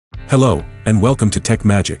Hello, and welcome to Tech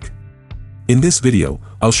Magic. In this video,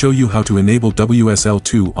 I'll show you how to enable WSL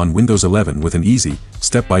 2 on Windows 11 with an easy,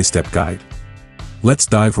 step-by-step guide. Let's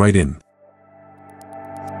dive right in.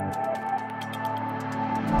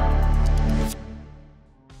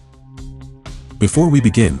 Before we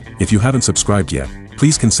begin, if you haven't subscribed yet,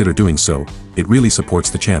 please consider doing so. It really supports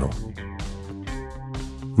the channel.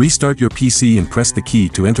 Restart your PC and press the key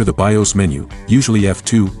to enter the BIOS menu, usually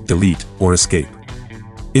F2, delete, or escape.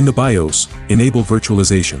 In the BIOS, enable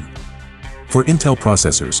virtualization. For Intel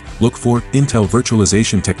processors, look for Intel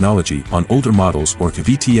Virtualization technology on older models or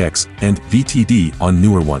VTX and VTD on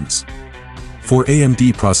newer ones. For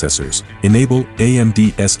AMD processors, enable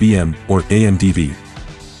AMD SVM or AMDV.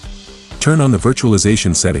 Turn on the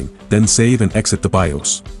virtualization setting, then save and exit the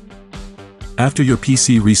BIOS. After your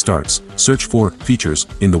PC restarts, search for Features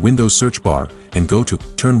in the Windows search bar and go to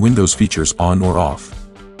Turn Windows Features on or off.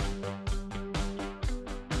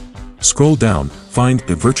 Scroll down, find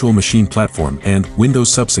the Virtual Machine Platform and Windows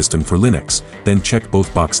Subsystem for Linux, then check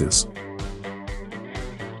both boxes.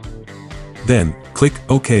 Then, click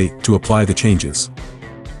OK to apply the changes.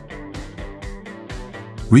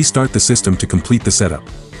 Restart the system to complete the setup.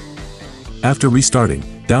 After restarting,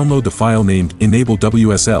 download the file named Enable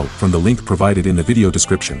WSL from the link provided in the video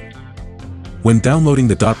description. When downloading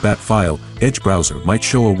the .bat file, Edge browser might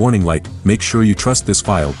show a warning like, make sure you trust this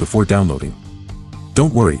file before downloading.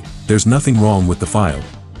 Don't worry, there's nothing wrong with the file.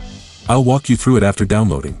 I'll walk you through it after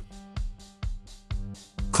downloading.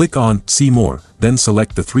 Click on See More, then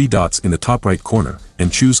select the three dots in the top right corner,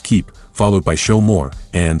 and choose Keep, followed by Show More,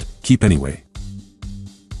 and Keep Anyway.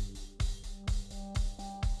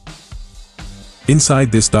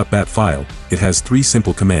 Inside this .bat file, it has three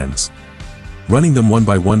simple commands. Running them one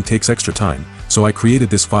by one takes extra time, so I created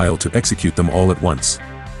this file to execute them all at once.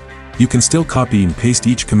 You can still copy and paste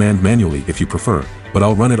each command manually if you prefer, but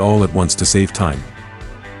I'll run it all at once to save time.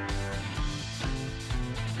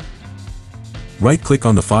 Right-click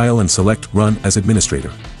on the file and select Run as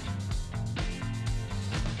Administrator.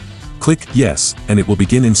 Click Yes, and it will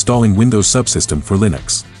begin installing Windows Subsystem for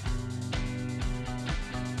Linux.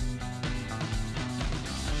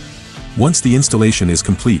 Once the installation is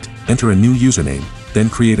complete, enter a new username, then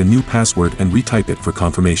create a new password and retype it for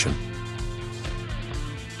confirmation.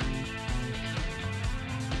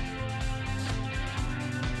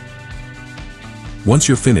 Once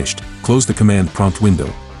you're finished, close the command prompt window.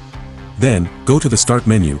 Then, go to the Start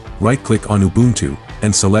menu, right-click on Ubuntu,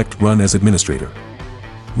 and select Run as Administrator.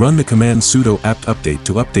 Run the command sudo apt update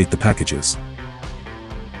to update the packages.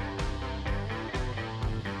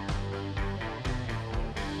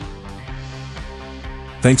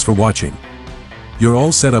 Thanks for watching. You're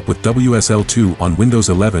all set up with WSL 2 on Windows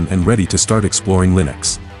 11 and ready to start exploring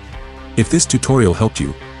Linux. If this tutorial helped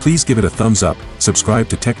you, please give it a thumbs up, subscribe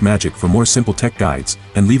to Tech Magic for more simple tech guides,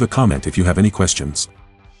 and leave a comment if you have any questions.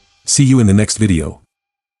 See you in the next video.